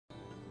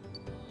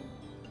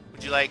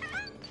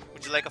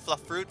Would you like a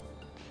fluff fruit?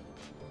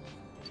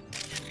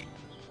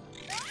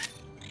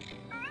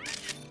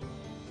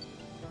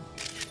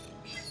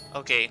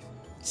 Okay.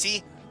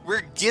 See,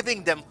 we're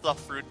giving them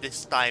fluff fruit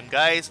this time,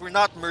 guys. We're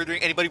not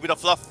murdering anybody with a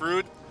fluff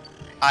fruit.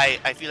 I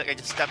feel like I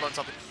just stepped on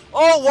something.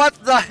 Oh, what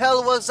the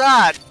hell was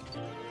that?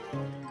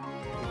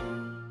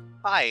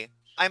 Hi,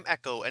 I'm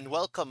Echo, and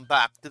welcome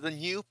back to the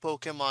new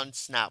Pokemon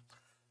Snap.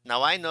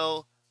 Now I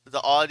know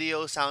the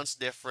audio sounds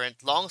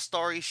different. Long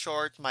story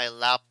short, my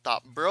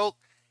laptop broke,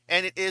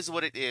 and it is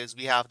what it is.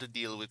 We have to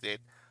deal with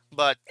it.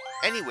 But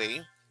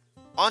anyway,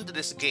 onto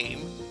this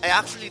game. I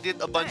actually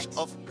did a bunch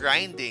of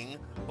grinding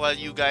while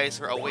you guys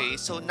were away,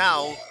 so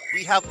now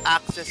we have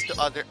access to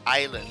other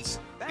islands.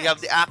 We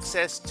have the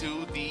access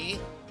to the...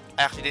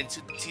 I actually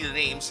didn't see the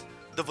names.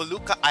 The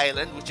Voluca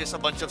Island, which is a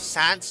bunch of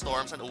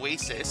sandstorms and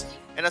oasis,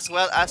 and as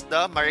well as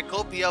the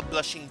Maricopia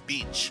Blushing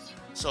Beach.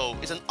 So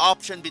it's an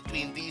option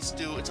between these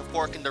two. It's a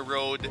fork in the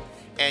road,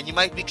 and you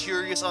might be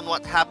curious on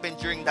what happened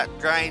during that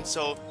grind.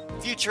 So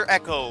future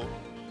Echo,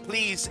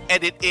 please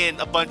edit in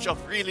a bunch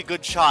of really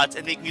good shots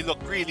and make me look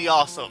really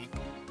awesome.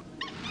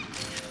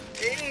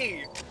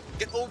 Hey,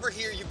 get over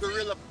here, you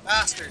gorilla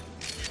bastard!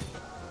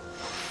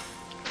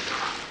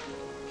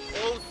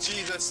 Oh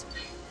Jesus!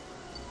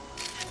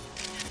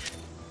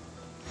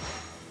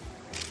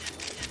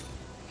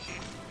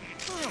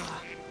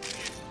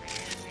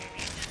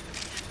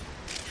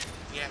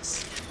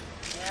 Yes,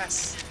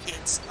 yes,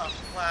 it's a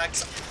flag.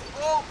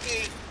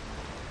 Okay,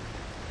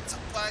 it's a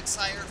flag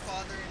sire,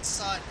 father and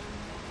son.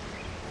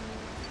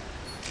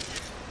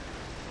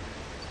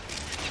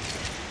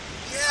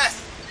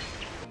 Yes.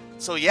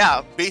 So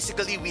yeah,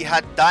 basically we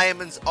had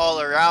diamonds all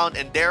around,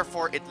 and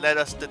therefore it led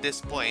us to this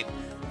point.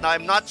 Now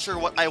I'm not sure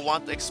what I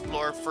want to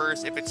explore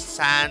first, if it's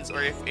sands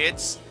or if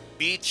it's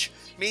beach.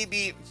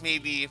 Maybe.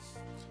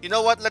 You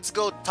know what? Let's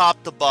go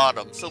top to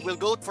bottom. So we'll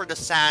go for the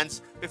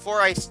sands.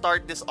 Before I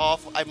start this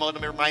off, I want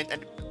to remind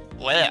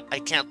I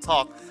can't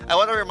talk. I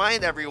want to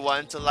remind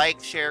everyone to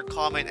like, share,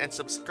 comment, and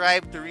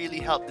subscribe to really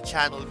help the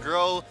channel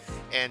grow.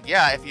 And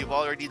yeah, if you've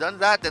already done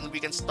that, then we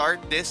can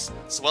start this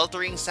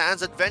Sweltering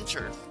Sands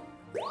adventure.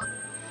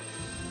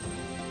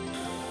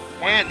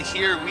 And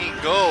here we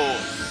go.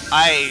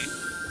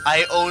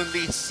 I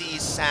only see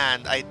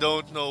sand. I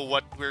don't know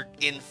what we're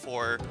in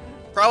for.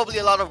 Probably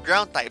a lot of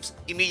ground types.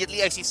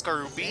 Immediately I see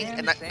Skorupi,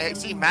 and I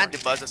see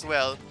Mandibuzz as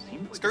well.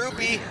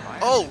 Skorupi!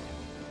 Oh!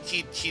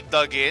 He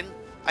dug in.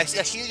 I see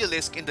a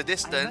Heliolisk in the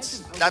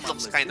distance. That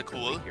looks kinda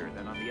cool.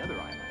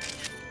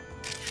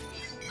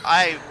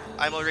 I'm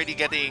already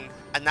getting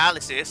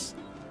analysis.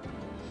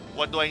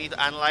 What do I need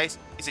to analyze?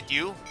 Is it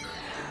you?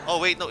 Oh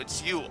wait, no,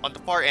 it's you on the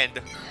far end.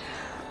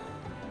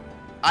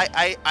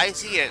 I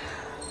see it.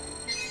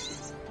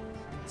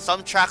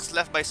 Some tracks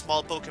left by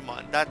small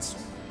Pokemon.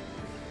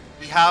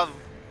 We have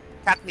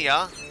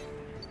Cacnea.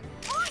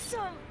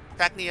 Awesome.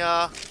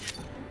 Cacnea.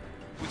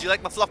 Would you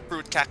like my fluff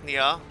fruit,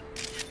 Cacnea?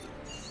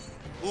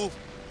 Ooh.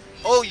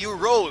 Oh, you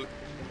roll.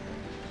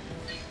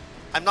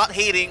 I'm not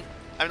hating.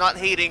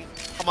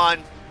 Come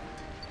on.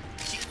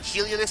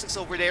 Heliolisk is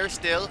over there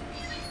still.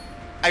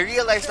 I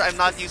realize that I'm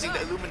not using the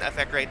Illumina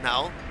effect right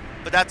now,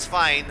 but that's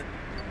fine.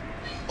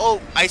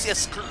 Oh, I see a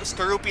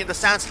Skorupi in the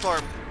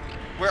sandstorm.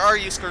 Where are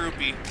you,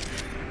 Skorupi?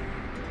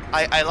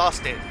 I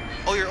lost it.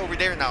 Oh, you're over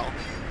there now.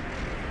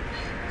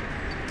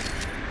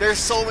 There's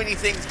so many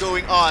things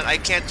going on, I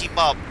can't keep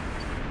up.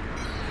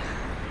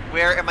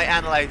 Where am I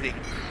analyzing?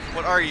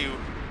 What are you?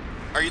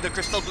 Are you the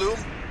Crystal Bloom?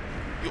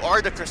 You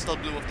are the Crystal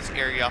Bloom of this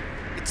area.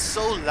 It's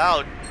so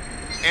loud.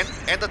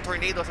 And the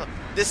tornadoes.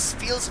 This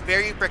feels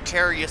very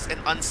precarious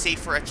and unsafe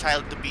for a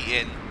child to be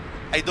in.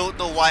 I don't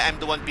know why I'm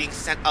the one being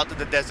sent out to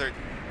the desert.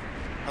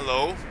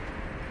 Hello?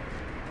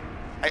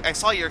 I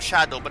saw your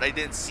shadow, but I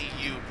didn't see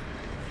you.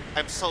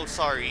 I'm so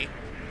sorry.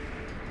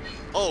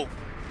 Oh.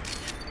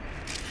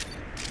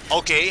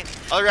 Okay.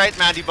 Alright,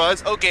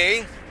 Mandibuzz.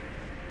 Okay.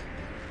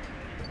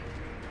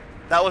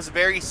 That was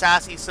very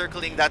sassy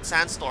circling that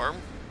sandstorm.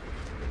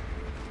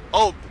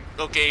 Oh,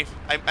 okay.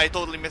 I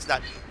totally missed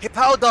that.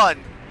 Hippowdon!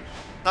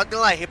 Not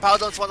gonna lie,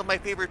 Hippowdon's one of my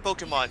favorite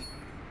Pokemon.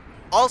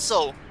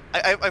 Also,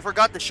 I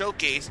forgot to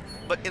showcase,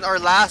 but in our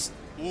last...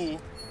 Ooh,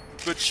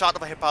 good shot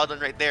of a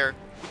Hippowdon right there.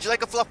 Would you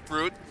like a fluff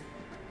fruit?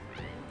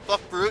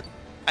 Fluff fruit?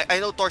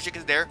 I know Torchic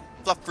is there.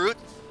 Fluff fruit?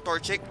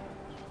 Torchic?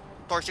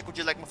 Torchic, would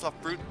you like my fluff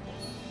fruit?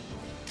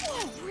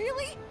 Oh,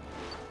 really?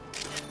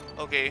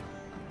 Okay.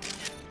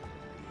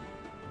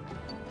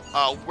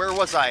 Where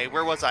was I?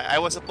 I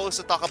was supposed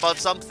to talk about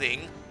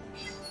something.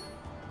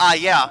 Ah,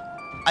 yeah.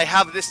 I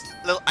have this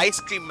little ice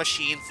cream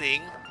machine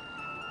thing.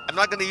 I'm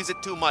not gonna use it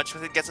too much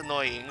because it gets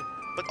annoying.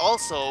 But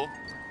also,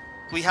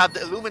 we have the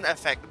Illumina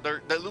effect,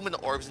 the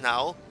Illumina orbs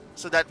now,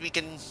 so that we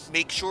can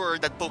make sure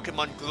that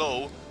Pokemon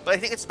glow. But I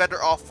think it's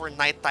better off for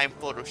nighttime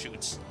photo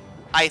shoots.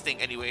 I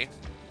think, anyway.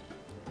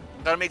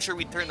 Gotta make sure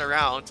we turn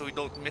around so we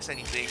don't miss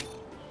anything.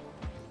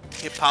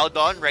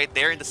 Hippowdon right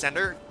there in the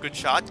center. Good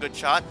shot, good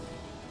shot.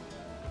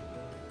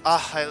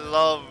 Ah, I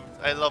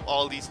love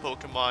all these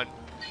Pokemon.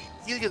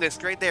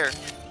 Heliolisk right there.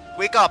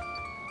 Wake up!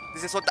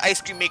 This is what the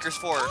ice cream maker's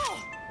for.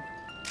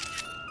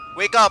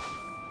 Wake up!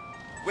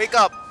 Wake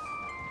up!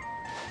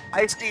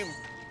 Ice cream!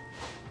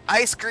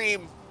 Ice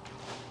cream!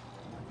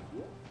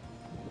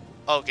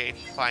 Okay,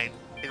 fine.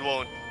 It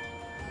won't.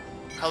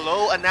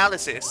 Hello,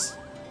 analysis.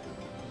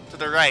 To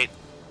the right.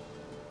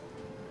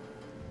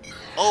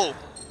 Oh!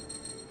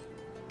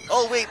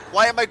 Oh wait,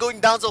 why am I going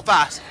down so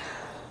fast?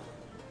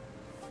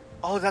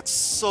 Oh, that's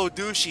so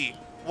douchey.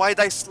 Why'd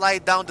I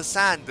slide down the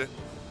sand?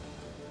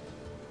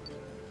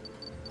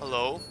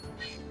 Hello?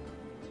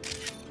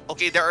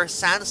 Okay, there are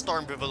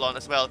sandstorm Vivillon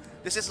as well.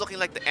 This is looking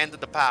like the end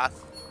of the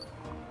path.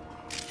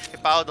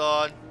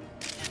 Hippowdon.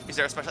 Is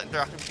there a special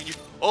interaction between you?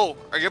 Oh,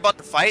 are you about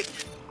to fight?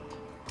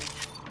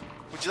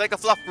 Would you like a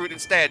fluff fruit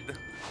instead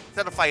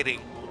of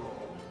fighting?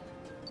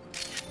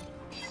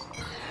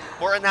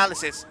 More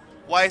analysis.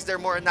 Why is there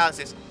more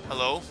analysis?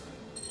 Hello?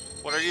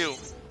 What are you?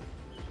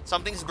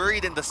 Something's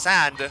buried in the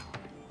sand.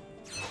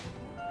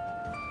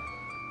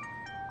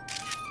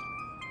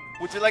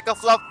 Would you like a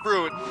fluff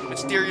fruit?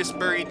 Mysterious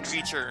buried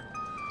creature.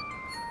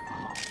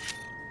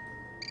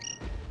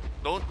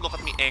 Don't look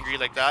at me angry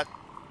like that.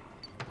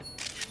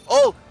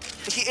 Oh!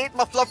 He ate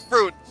my fluff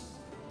fruit!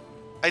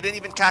 I didn't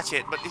even catch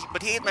it, but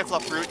he ate my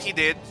fluff fruit. He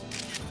did.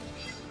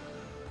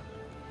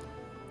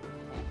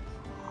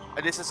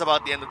 And this is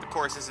about the end of the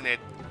course, isn't it?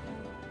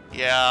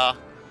 Yeah.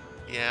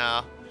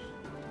 Yeah.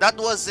 That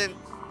wasn't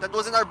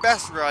our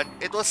best run.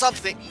 It was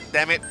something.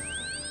 Damn it.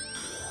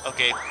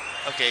 Okay.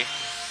 Okay.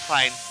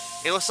 Fine.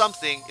 It was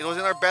something. It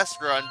wasn't our best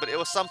run, but it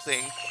was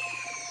something.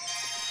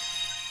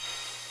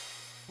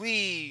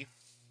 Whee!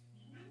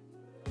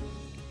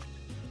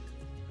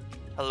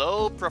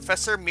 Hello,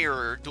 Professor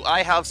Mirror. Do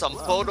I have some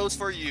photos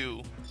for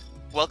you?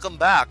 Welcome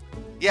back.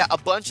 Yeah, a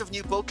bunch of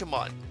new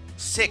Pokemon.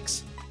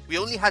 6. We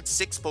only had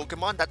 6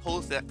 Pokemon. That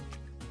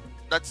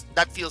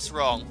feels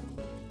wrong.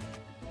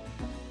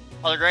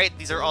 Alright,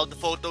 these are all the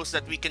photos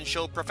that we can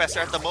show Professor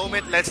at the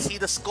moment. Let's see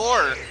the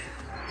score.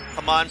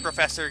 Come on,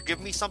 Professor. Give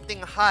me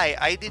something high.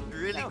 I did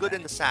really good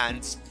in the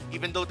sands,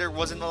 even though there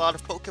wasn't a lot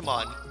of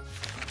Pokemon.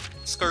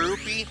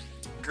 Skorupi,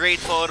 great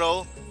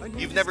photo.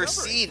 You've never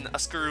seen a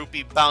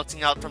Skorupi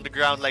bouncing out from the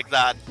ground like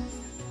that.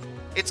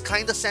 It's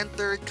kinda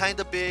centered,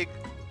 kinda big.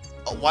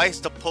 Oh, why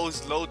is the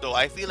pose low though?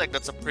 I feel like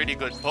that's a pretty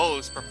good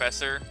pose,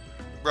 Professor.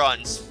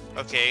 Bronze.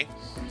 Okay.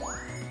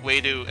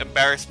 Way to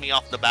embarrass me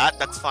off the bat.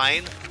 That's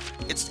fine.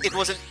 It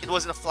wasn't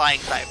a flying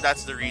type.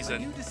 That's the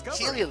reason.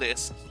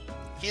 Heliolisk.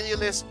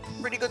 Heliolisk,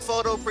 pretty good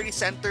photo, pretty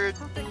centered.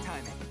 Perfect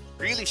timing.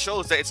 Really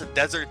shows that it's a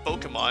desert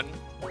Pokemon.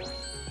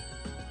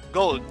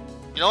 Gold.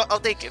 You know what? I'll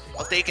take it.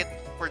 I'll take it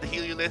for the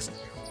Heliolisk.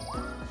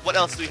 What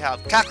else do we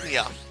have?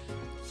 Cacnea.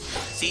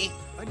 See?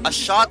 A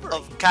shot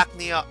of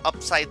Cacnea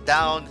upside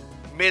down,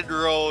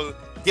 mid-roll.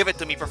 Give it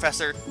to me,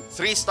 Professor.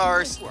 3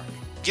 stars.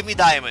 Give me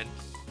Diamond.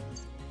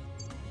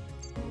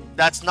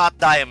 That's not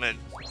Diamond.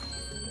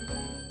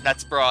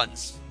 That's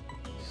Bronze.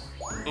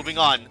 Moving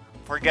on.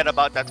 Forget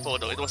about that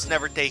photo. It was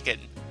never taken.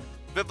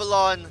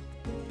 Vivillon.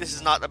 This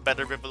is not a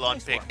better Vivillon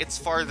pick. It's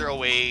farther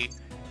away.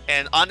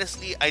 And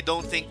honestly, I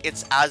don't think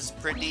it's as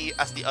pretty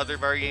as the other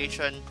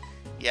variation.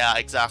 Yeah,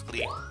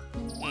 exactly.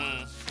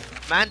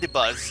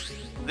 Mandibuzz.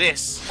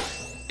 This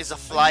is a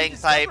flying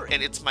type,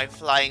 and it's my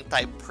flying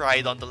type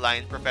pride on the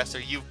line, Professor.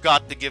 You've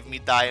got to give me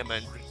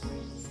Diamond.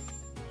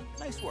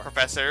 Nice work.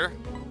 Professor?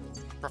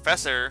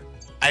 Professor?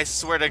 I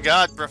swear to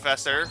God,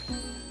 Professor.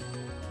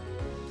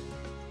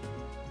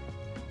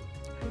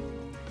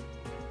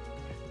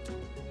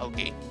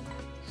 Okay.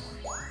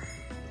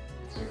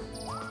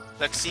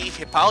 Let's see,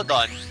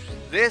 Hippowdon.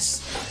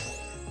 This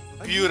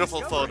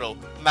beautiful photo.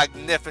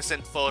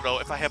 Magnificent photo.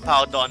 If a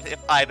Hippowdon, if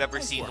I've ever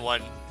seen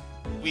one.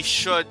 We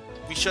should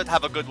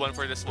have a good one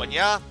for this one,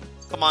 yeah?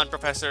 Come on,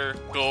 Professor.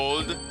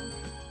 Gold.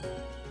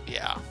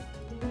 Yeah.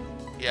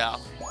 Yeah.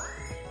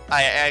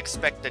 I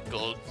expected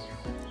gold.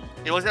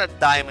 It wasn't a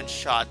diamond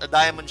shot. A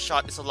diamond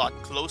shot is a lot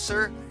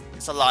closer,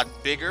 it's a lot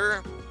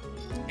bigger,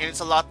 and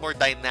it's a lot more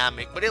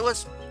dynamic. But it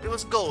was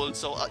gold,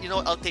 so you know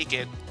what? I'll take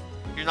it.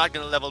 You're not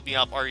gonna level me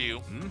up, are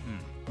you?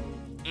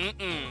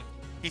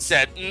 He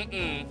said,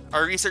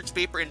 Our research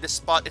paper in this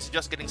spot is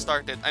just getting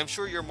started. I'm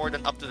sure you're more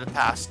than up to the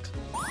task.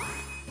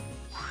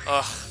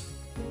 Ugh.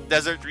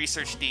 Desert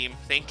research team,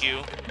 thank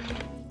you.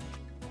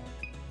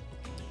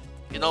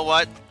 You know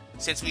what?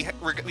 Since we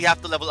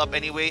have to level up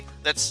anyway,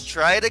 let's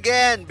try it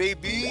again,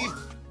 baby!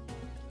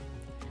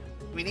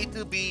 We need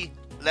to be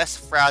less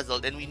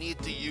frazzled, and we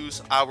need to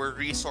use our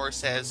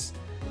resources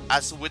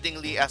as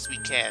wittingly as we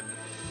can.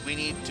 We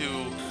need to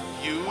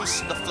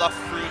use the fluff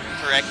fruit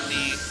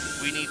correctly.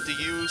 We need to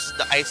use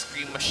the ice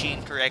cream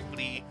machine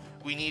correctly.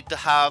 We need to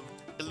have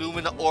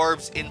Illumina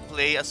orbs in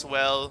play as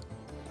well.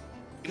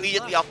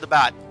 Immediately off the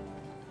bat.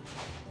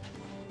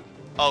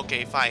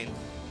 Okay, fine.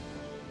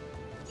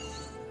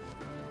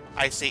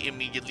 I say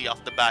immediately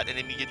off the bat, and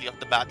immediately off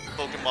the bat,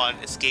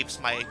 Pokemon escapes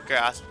my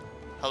grasp.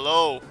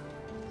 Hello?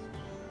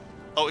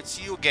 Oh, it's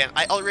you again.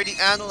 I already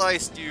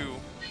analyzed you.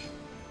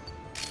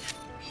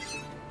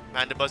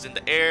 Mandibuzz in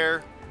the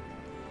air.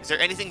 Is there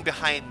anything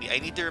behind me? I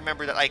need to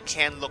remember that I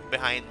can look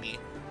behind me.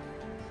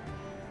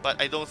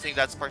 But I don't think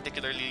that's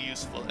particularly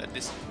useful in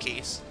this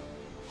case.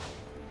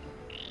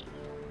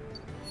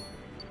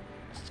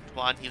 Come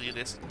on,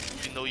 Heliodis.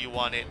 You know you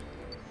want it.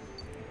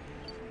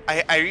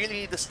 I really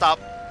need to stop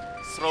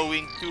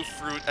throwing 2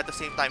 fruit at the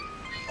same time.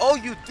 Oh,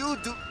 you do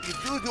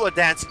a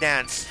dance.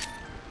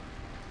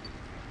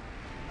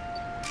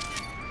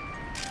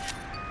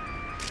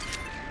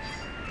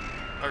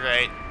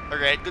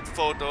 Alright, good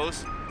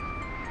photos.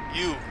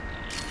 You.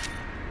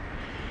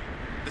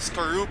 The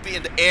Skorupi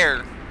in the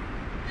air.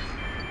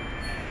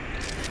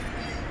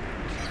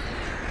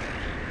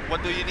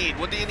 What do you need?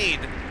 What do you need?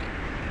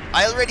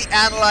 I already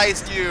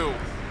analyzed you.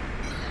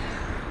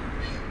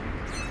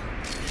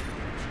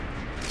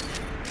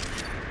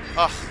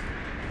 Ugh.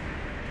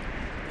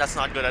 That's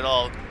not good at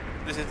all.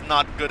 This is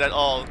not good at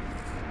all.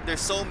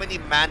 There's so many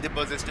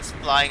mandibuses just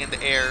flying in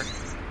the air.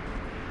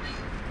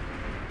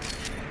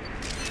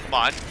 Come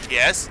on.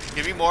 Yes.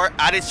 Give me more.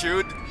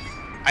 Attitude.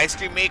 Ice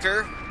cream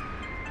maker.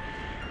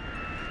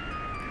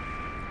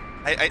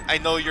 I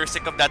know you're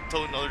sick of that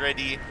tone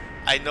already.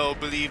 I know,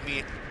 believe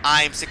me.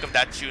 I'm sick of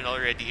that tune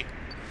already.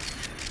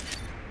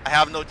 I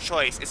have no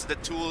choice. It's the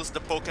tools the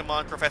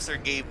Pokemon professor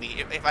gave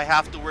me. If I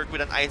have to work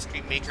with an ice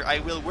cream maker, I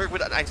will work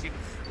with an ice cream.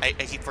 I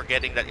keep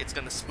forgetting that it's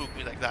gonna spook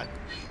me like that.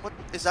 What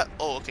is that?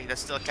 Oh, okay,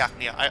 that's still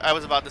Cacnea. I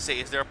was about to say,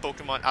 is there a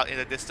Pokemon out in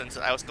the distance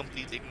that I was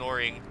completely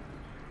ignoring?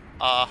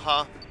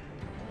 Uh-huh.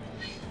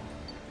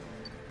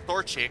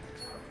 Torchic.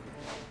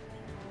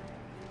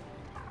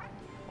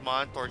 Come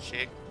on,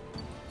 Torchic.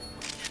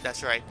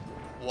 That's right.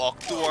 Walk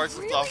towards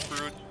the fluff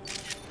fruit.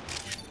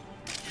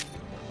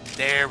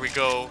 There we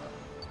go.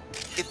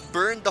 It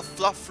burned the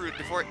fluff fruit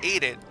before it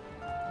ate it.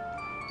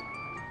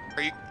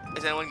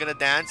 Is anyone gonna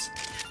dance?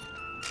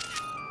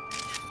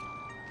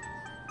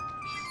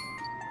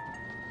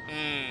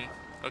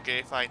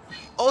 Okay, fine.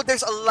 Oh,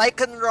 there's a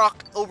lichen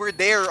rock over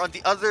there on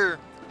the other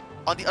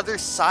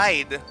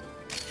side.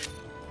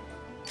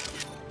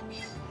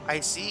 I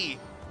see.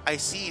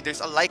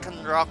 There's a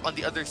lichen rock on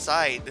the other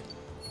side.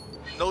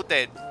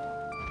 Noted.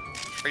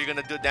 Are you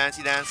gonna do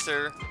Dancey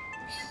Dancer?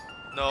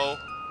 No.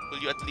 Will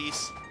you at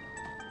least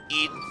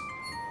eat?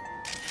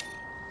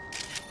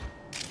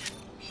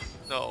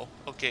 No.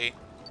 Okay.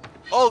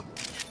 Oh,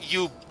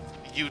 you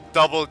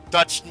double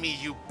dutched me,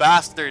 you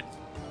bastard.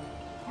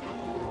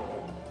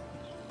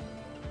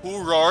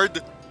 Who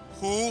roared?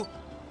 Who?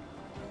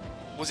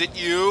 Was it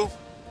you?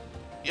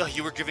 Yeah,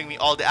 you were giving me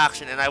all the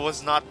action and I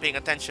was not paying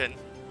attention.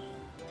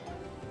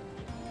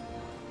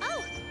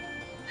 Oh.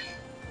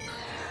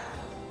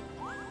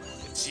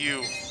 It's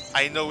you.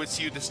 I know it's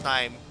you this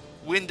time.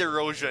 Wind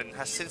Erosion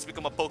has since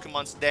become a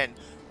Pokemon's den.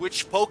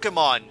 Which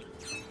Pokemon?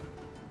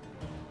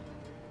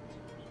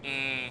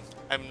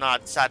 I'm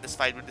not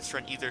satisfied with this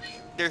run either.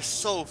 There's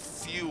so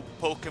few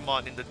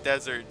Pokemon in the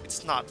desert.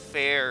 It's not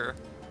fair.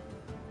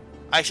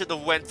 I should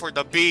have went for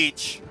the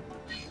beach.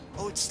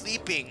 Oh, it's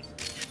sleeping.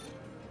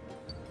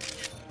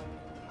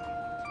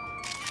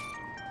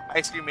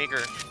 Ice cream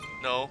maker.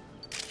 No.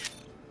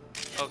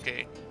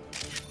 Okay.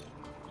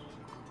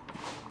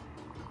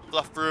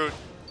 Fluff fruit.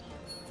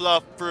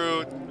 Fluff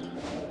fruit.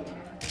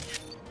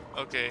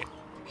 Okay.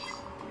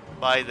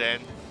 Bye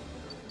then.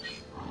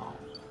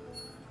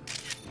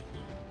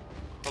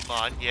 Come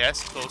on.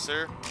 Yes,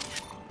 closer.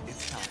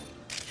 It's time.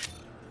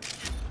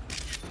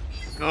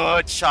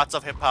 Good shots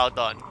of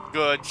Hippowdon.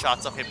 Good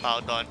shots of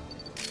Hippowdon.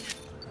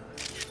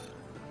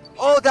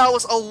 Oh, that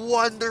was a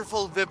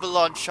wonderful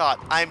Vivillon shot.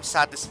 I'm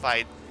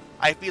satisfied.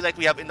 I feel like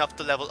we have enough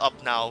to level up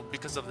now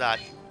because of that.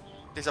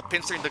 There's a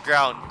pincer in the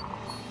ground.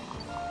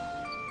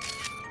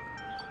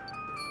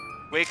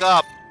 Wake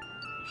up.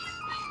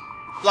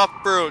 Fluff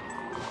fruit.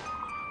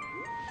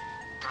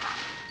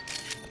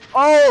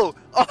 Oh!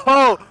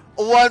 Oh!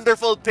 A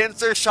wonderful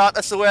pincer shot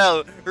as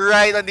well.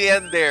 Right on the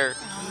end there.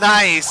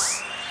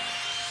 Nice.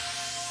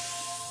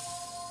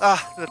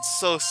 Ah, that's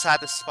so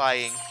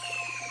satisfying.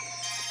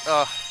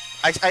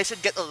 I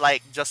should get a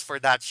like just for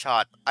that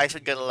shot. I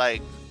should get a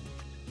like.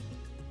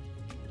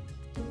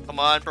 Come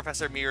on,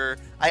 Professor Mirror.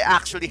 I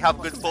actually have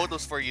good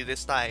photos for you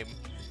this time.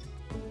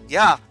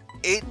 Yeah,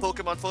 8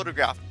 Pokemon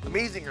photograph.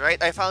 Amazing,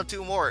 right? I found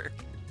 2 more.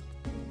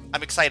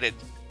 I'm excited.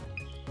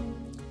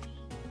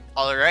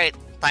 Alright,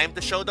 time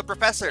to show the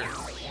Professor.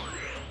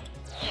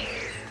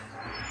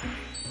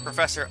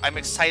 Professor, I'm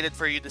excited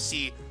for you to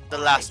see the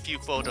last few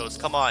photos.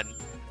 Come on.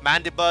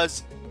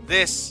 Mandibuzz,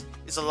 this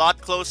is a lot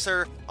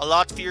closer, a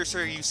lot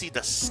fiercer. You see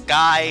the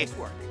sky. Nice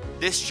work.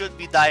 This should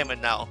be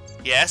Diamond now.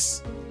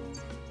 Yes?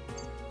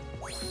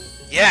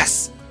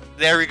 Yes!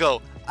 There we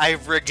go.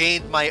 I've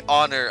regained my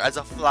honor as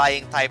a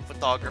flying type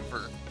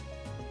photographer.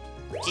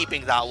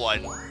 Keeping that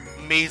one.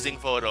 Amazing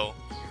photo.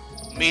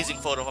 Amazing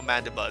photo of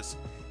Mandibuzz.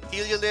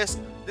 Heliolisk,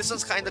 this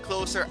one's kind of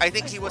closer. I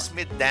think he was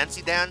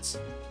mid-Dancey Dance.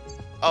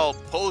 Oh,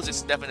 pose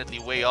is definitely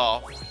way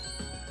off.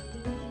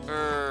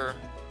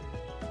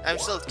 I'm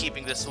still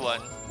keeping this one.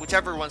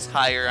 Whichever one's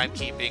higher, I'm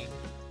keeping.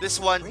 This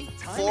one,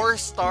 4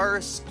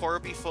 stars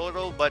Corby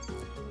photo, but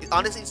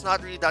honestly, it's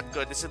not really that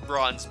good. This is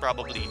bronze,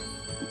 probably.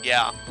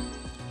 Yeah.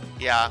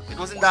 Yeah, it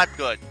wasn't that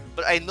good.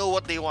 But I know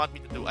what they want me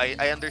to do.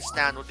 I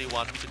understand what they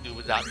want me to do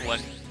with that one.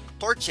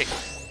 Torchic.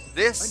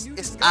 This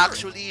is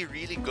actually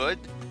really good.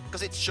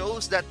 because it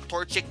shows that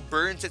Torchic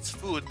burns its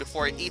food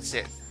before it eats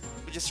it,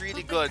 which is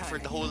really good for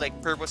the whole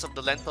like purpose of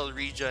the Lentil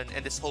region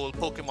and this whole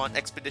Pokemon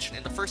expedition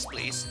in the first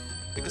place,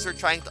 because we're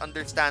trying to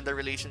understand the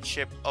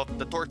relationship of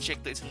the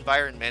Torchic to its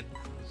environment.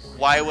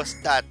 Why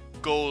was that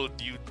gold,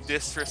 you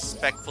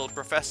disrespectful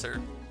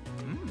professor?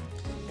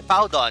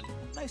 Hippowdon.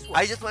 Nice work.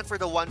 I just went for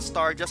the 1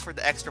 star just for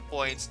the extra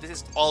points. This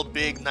is all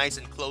big, nice,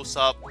 and close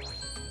up.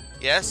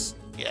 Yes?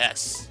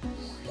 Yes.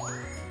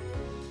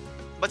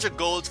 Bunch of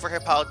golds for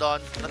Hippowdon,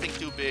 nothing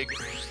too big.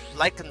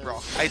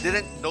 Lycanroc. I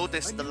didn't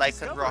notice the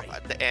Lycanroc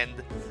at the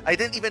end. I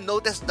didn't even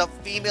notice the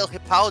female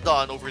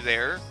Hippowdon over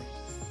there.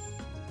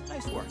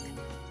 Nice work.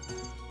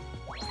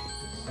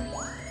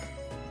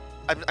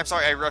 I'm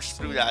sorry I rushed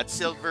through that.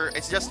 Silver,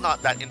 it's just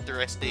not that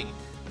interesting.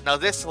 Now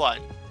this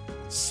one.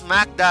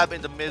 Smack dab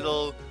in the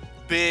middle.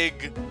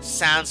 Big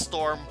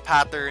sandstorm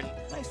pattern.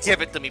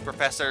 Give it to me,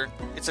 Professor.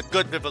 It's a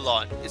good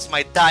Vivillon. It's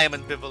my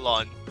Diamond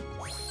Vivillon.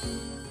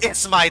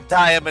 It's my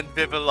Diamond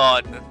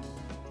Vivillon.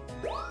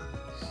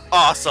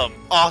 Awesome.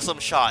 Awesome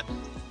shot.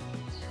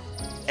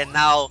 And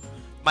now,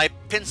 my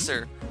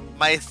Pinsir.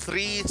 My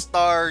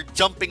 3-star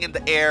jumping in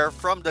the air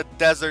from the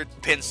desert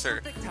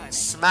Pinsir.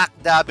 Smack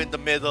dab in the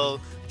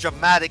middle.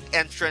 Dramatic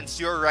entrance.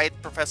 You're right,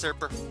 Professor.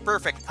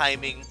 Perfect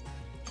timing.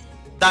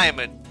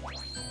 Diamond.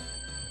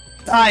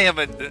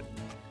 Diamond.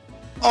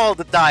 All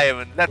the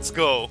diamond. Let's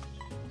go.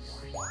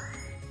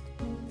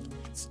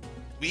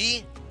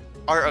 We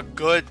are a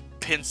good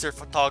Pinsir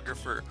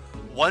photographer.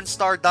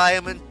 1-star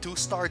diamond,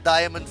 2-star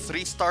diamond,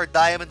 3-star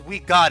diamond. We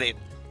got it.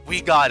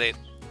 We got it.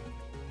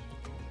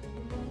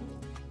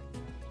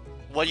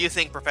 What do you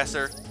think,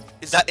 Professor?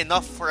 Is that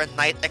enough for a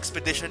night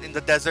expedition in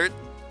the desert?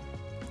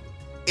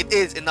 It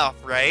is enough,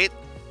 right?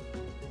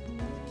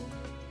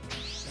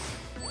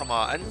 Come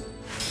on.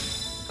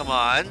 Come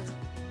on.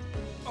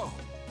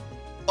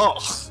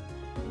 Oh.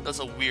 That's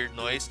a weird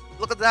noise.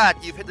 Look at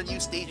that! You've hit a new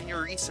stage in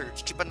your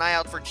research. Keep an eye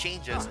out for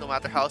changes, no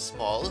matter how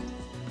small.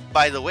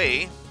 By the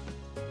way,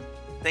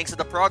 thanks to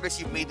the progress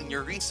you've made in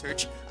your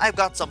research, I've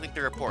got something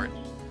to report.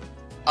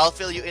 I'll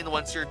fill you in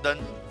once you're done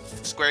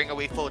squaring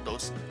away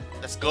photos.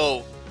 Let's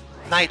go!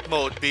 Night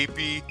mode,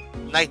 baby!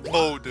 Night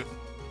mode!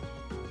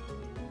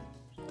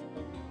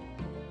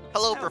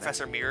 Hello,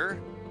 Professor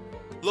Mirror.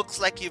 Looks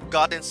like you've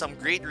gotten some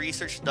great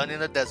research done in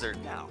the desert.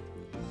 Now,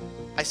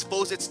 I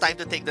suppose it's time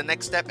to take the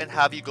next step and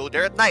have you go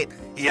there at night.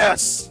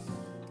 Yes!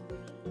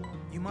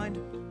 you mind?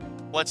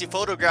 Once you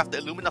photograph the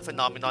Illumina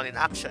phenomenon in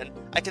action,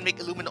 I can make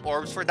Illumina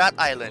orbs for that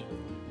island.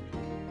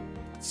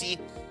 See?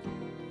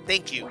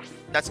 Thank you.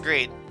 That's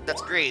great.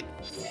 That's great.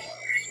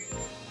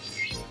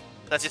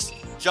 Let's just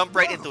jump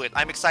right into it.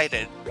 I'm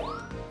excited.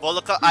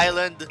 Voluca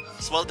Island,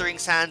 Sweltering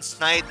Sands,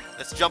 night.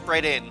 Let's jump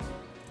right in.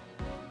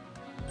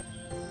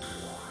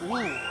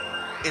 Ooh,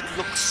 it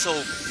looks so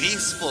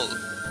peaceful.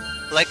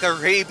 Like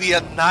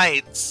Arabian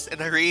Nights and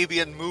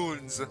Arabian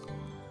Moons.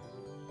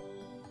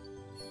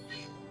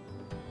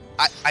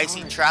 I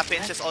see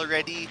Trapinches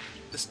already.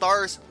 The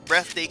stars,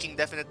 breathtaking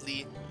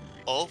definitely.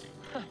 Oh,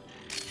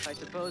 I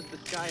suppose the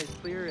sky is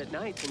clearer at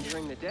night than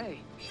during the day.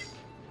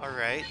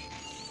 alright.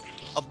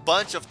 A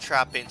bunch of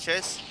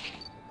Trapinches.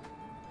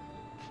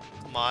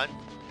 Come on,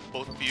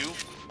 both of you.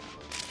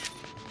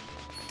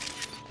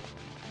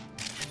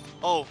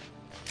 Oh.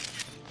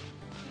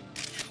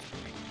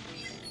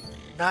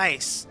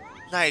 Nice.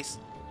 Nice.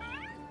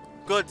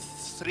 Good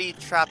 3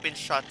 Trapinch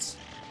shots.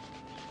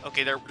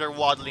 Okay, they're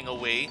waddling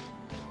away.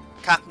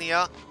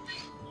 Cacnea.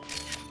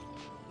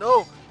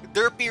 No!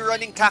 Derpy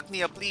running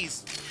Cacnea,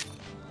 please.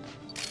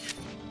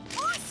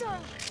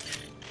 Awesome!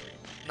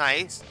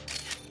 Nice.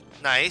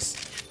 Nice.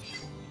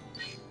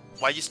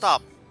 Why'd you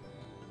stop?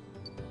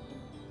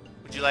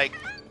 Would you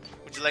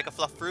like a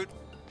fluff fruit?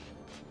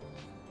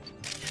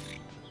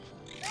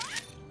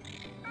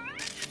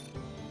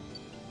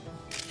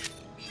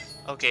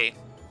 Okay.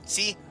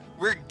 See?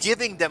 We're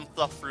giving them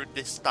fluff fruit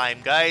this time,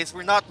 guys.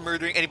 We're not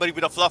murdering anybody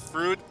with a fluff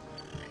fruit.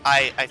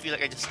 I feel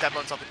like I just stepped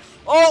on something.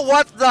 Oh,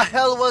 what the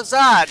hell was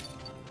that?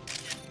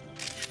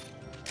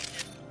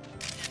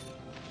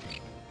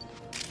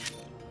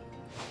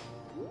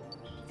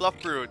 Fluff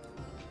fruit.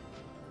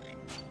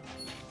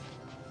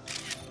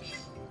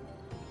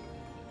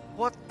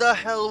 What the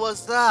hell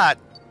was that?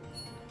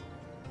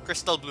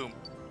 Crystal Bloom.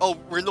 Oh,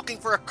 we're looking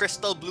for a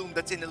Crystal Bloom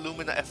that's in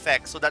Illumina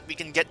effect so that we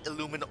can get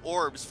Illumina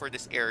orbs for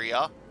this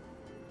area.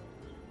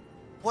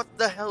 What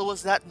the hell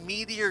was that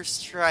meteor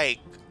strike?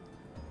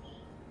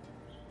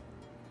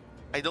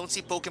 I don't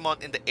see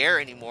Pokemon in the air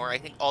anymore. I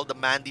think all the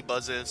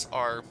Mandibuzzes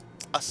are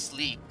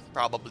asleep,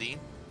 probably.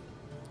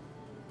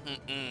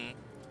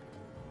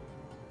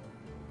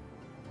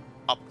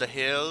 Up the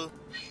hill.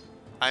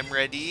 I'm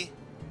ready.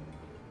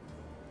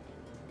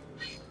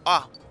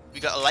 Ah, we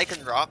got a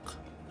Lycanroc.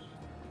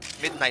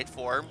 Midnight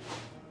form.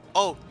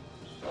 Oh.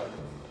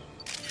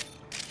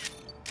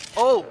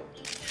 Oh!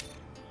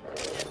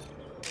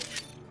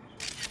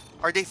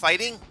 Are they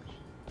fighting?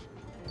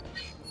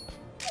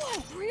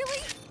 Whoa, really?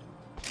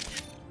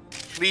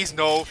 Please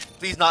no.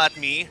 Please not at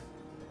me.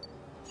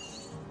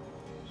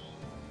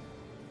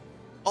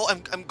 Oh,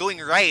 I'm going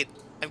right.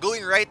 I'm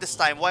going right this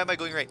time. Why am I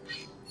going right?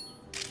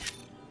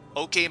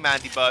 Okay,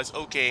 Mandibuzz.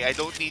 Okay, I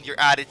don't need your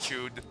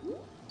attitude.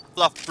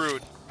 Fluff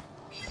fruit.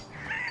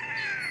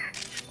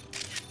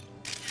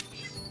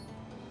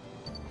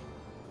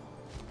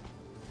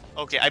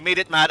 Okay, I made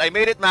it mad. I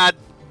made it mad.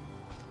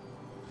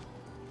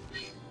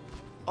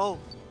 Oh,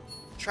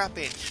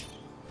 Trapinch.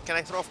 Can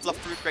I throw a fluff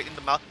fruit right in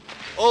the mouth?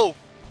 Oh!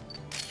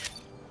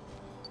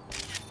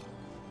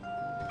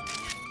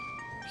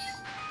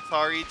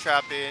 Sorry,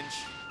 Trapinch.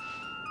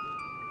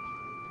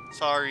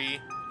 Sorry.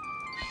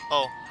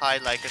 Oh, hi,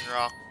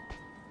 Lycanroc.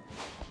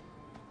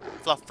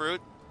 Fluff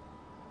fruit.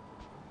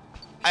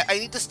 I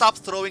need to stop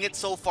throwing it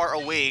so far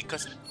away,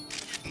 because,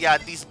 yeah,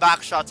 these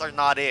back shots are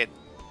not it.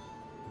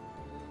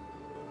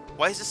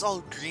 Why is this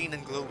all green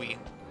and glowy?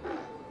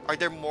 Are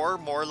there more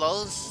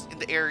Morlulls in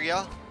the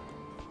area?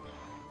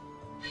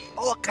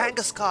 Oh, a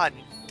Kangaskhan!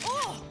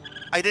 Oh,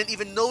 I didn't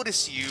even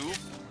notice you.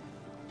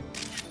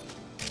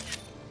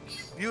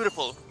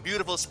 Beautiful,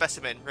 beautiful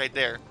specimen right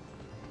there.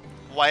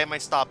 Why am I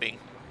stopping?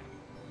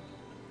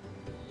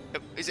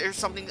 Is there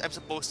something I'm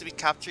supposed to be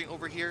capturing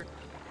over here?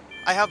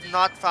 I have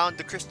not found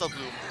the Crystal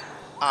Bloom.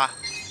 Ah,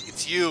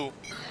 it's you.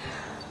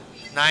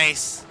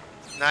 Nice.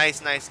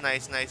 Nice, nice,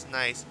 nice, nice,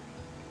 nice.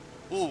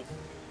 Ooh.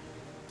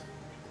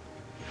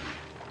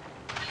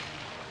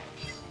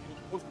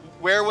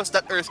 Where was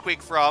that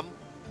earthquake from?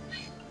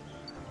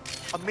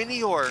 A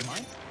Minior.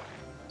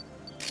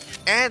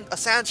 And a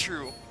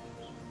Sandshrew.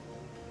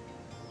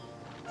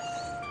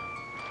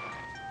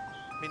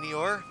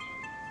 Minior?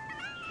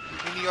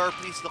 Minior,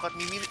 please look at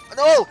me.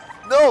 No!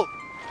 No!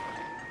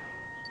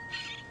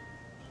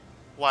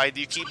 Why do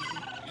you keep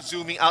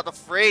zooming out of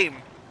frame,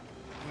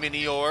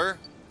 Minior?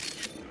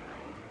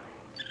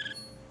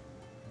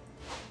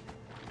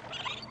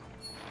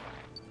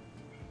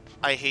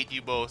 I hate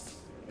you both.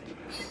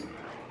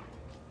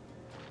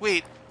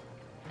 Wait.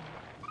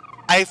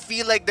 I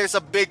feel like there's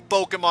a big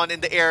Pokemon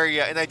in the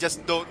area and I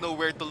just don't know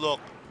where to look.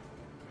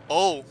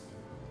 Oh.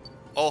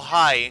 Oh,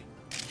 hi.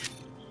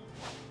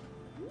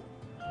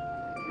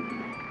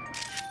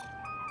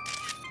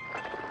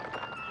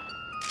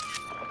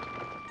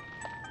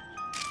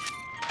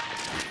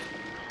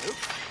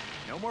 Oops.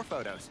 No more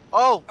photos.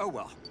 Oh. Oh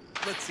well.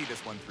 Let's see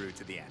this one through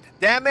to the end.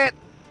 Damn it.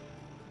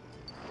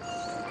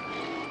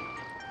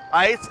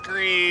 Ice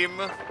cream.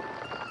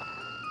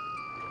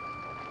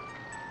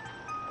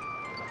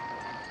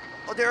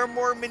 Oh, there are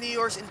more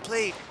Miniors in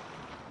play.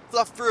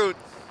 Fluff fruit.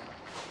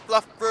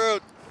 Fluff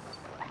fruit.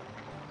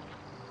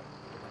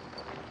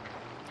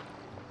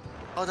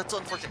 Oh, that's so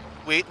unfortunate.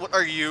 Wait, what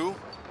are you?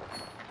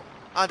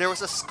 Ah, there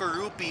was a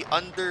Skorupi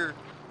under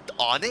the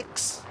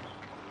Onyx?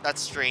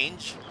 That's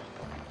strange.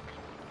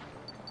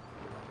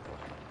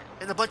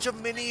 And a bunch of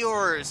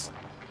Miniors.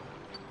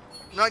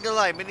 I'm not gonna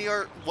lie,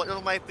 Minior, one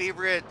of my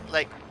favorite,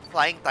 like,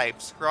 flying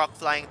types. Rock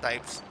flying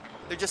types.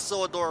 They're just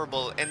so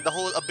adorable. And the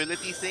whole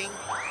ability thing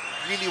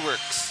really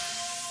works.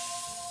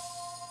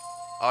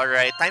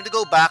 Alright, time to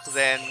go back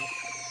then.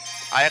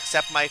 I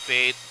accept my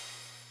fate.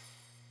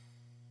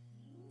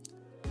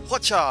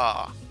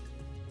 Whatcha?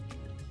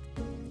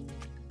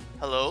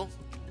 Hello?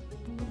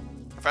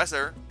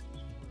 Professor?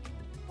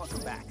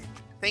 Welcome back.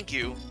 Thank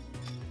you.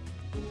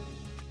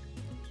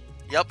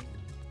 Yep.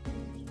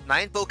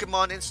 9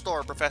 Pokemon in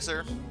store,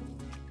 Professor.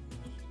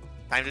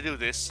 Time to do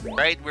this.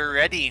 Right, we're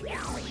ready.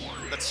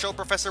 Let's show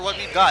Professor what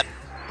we've got.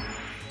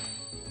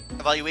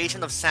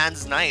 Evaluation of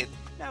Sands Knight.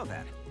 Now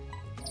then.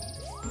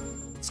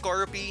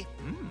 Skorupi.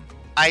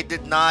 I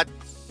did not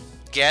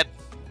get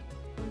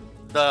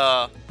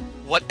the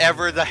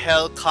whatever the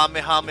hell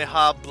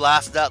Kamehameha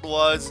blast that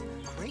was.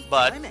 Great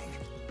But timing.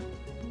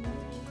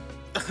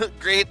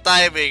 great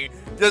timing.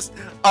 Just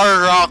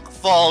a rock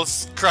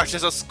falls,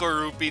 crushes a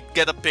Skorupi,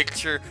 get a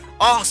picture.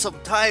 Awesome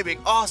timing,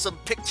 awesome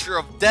picture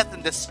of death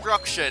and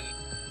destruction.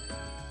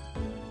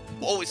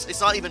 Oh, it's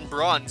not even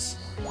bronze.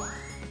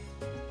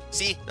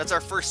 See, that's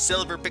our first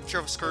silver picture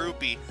of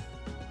Skorupi.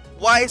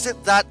 Why is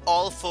it that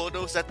all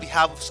photos that we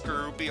have of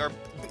Skorupi are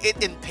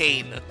in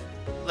pain?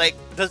 Like,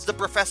 does the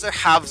professor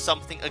have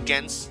something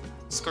against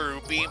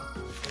Skorupi?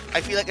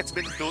 I feel like it's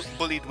been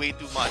bullied way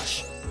too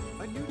much.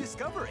 A new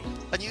discovery.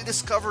 A new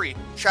discovery.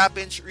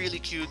 Trapinch, really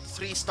cute.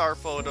 3-star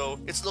photo.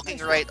 It's looking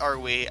right our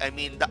way. I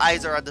mean, the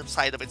eyes are on the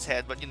side of its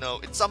head, but you know,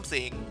 it's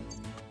something.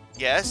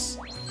 Yes?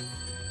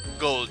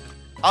 Gold.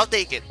 I'll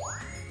take it.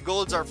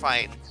 Golds are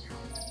fine.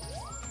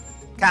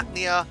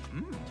 Cacnea.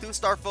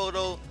 2-star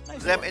photo.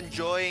 Them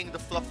enjoying the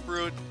fluff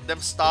fruit.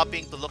 Them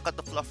stopping to look at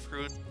the fluff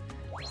fruit.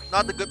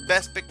 Not the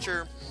best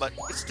picture, but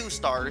it's 2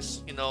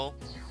 stars, you know.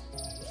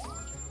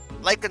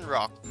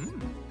 Lycanroc.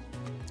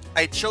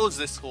 I chose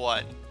this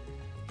one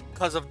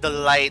because of the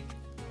light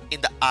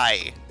in the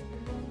eye.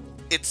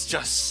 It's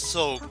just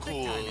so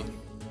cool.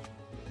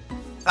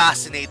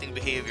 Fascinating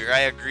behavior,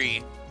 I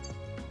agree.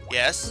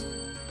 Yes?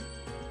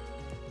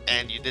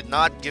 And you did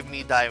not give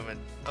me diamond.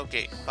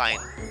 Okay, fine.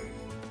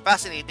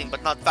 Fascinating,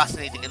 but not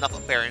fascinating enough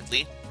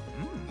apparently.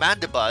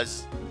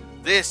 Mandibuzz.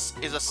 This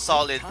is a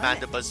solid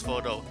Mandibuzz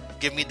photo.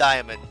 Give me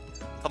diamond.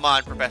 Come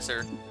on,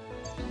 Professor.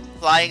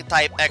 Flying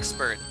type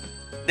expert.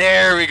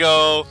 There we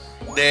go.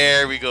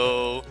 There we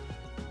go.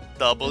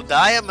 Double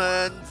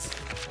diamonds.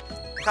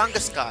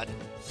 Kangaskhan.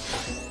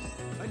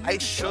 A new I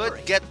discovery.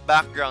 should get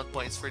background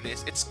points for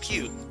this. It's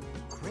cute.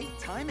 Great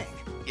timing.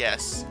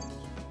 Yes.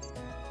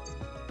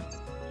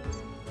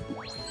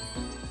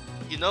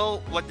 You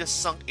know what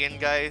just sunk in,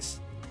 guys?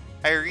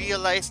 I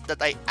realized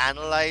that I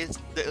analyzed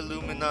the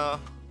Illumina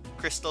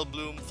Crystal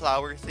Bloom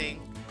flower thing,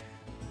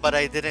 but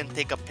I didn't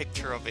take a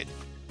picture of it.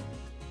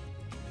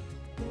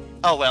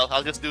 Oh well,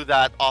 I'll just do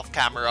that off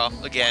camera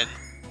again.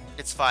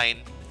 It's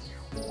fine.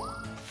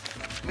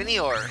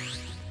 Minior.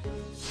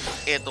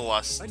 It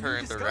was A new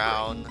turned discovery.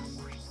 around.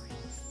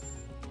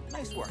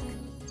 Nice work.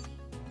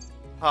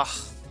 Ah,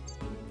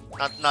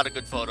 not a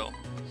good photo.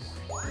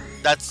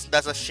 That's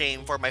a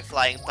shame for my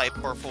flying type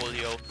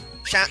portfolio.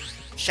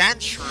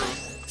 Sandshrew. A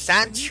new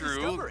Sandshrew.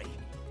 discovery.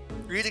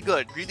 Really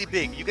good, really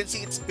big. You can see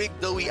its big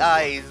doughy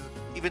eyes,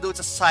 even though it's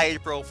a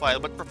side profile.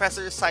 But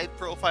Professor's side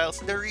profiles,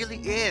 they're really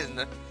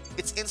in.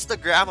 It's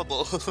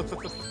Instagrammable.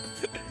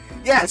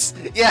 Yes,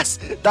 yes,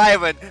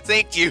 Diamond,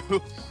 thank you.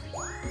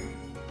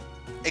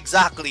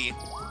 Exactly.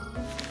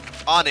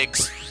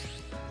 Onyx.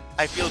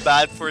 I feel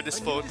bad for this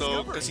A new photo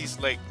discovery. because he's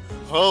like,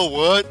 oh,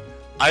 what?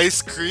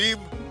 Ice cream?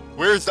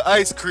 Where's the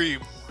ice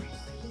cream?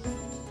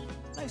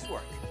 Nice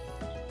work.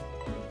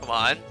 Come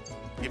on,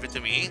 give it to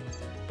me.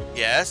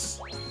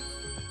 Yes.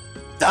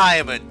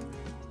 Diamond.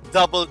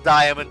 Double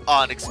diamond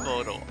onyx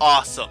photo.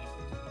 Awesome.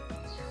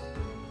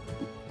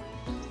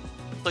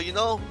 So, you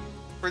know,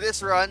 for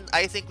this run,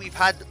 I think we've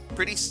had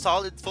pretty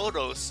solid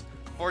photos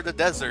for the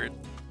desert.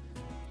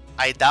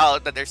 I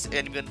doubt that there's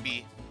even going to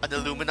be an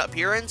Illumina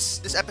appearance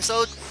this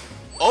episode.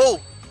 Oh,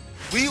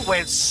 we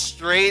went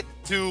straight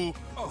to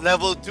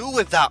level 2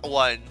 with that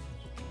one.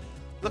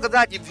 Look at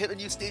that, you've hit a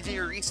new stage in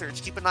your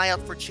research. Keep an eye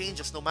out for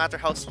changes, no matter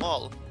how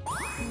small.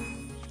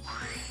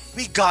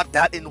 We got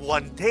that in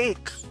one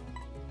take.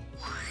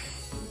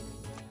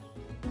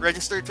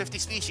 Registered 50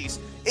 species.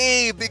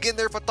 Hey,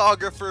 beginner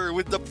photographer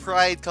with the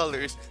pride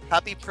colors.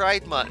 Happy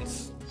Pride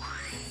Month.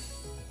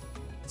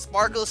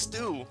 Sparkles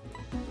too.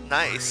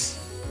 Nice.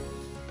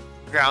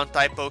 Ground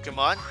type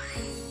Pokemon.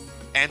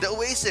 And the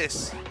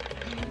Oasis.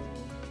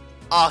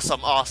 Awesome,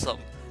 awesome.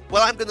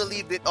 Well, I'm gonna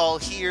leave it all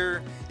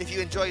here. If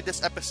you enjoyed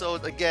this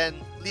episode, again,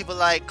 leave a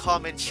like,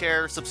 comment,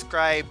 share,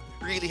 subscribe.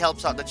 Really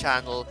helps out the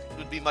channel. It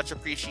would be much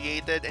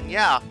appreciated. And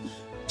yeah,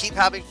 keep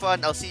having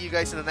fun. I'll see you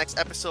guys in the next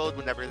episode,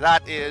 whenever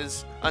that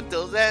is.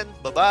 Until then,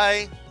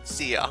 bye-bye.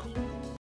 See ya.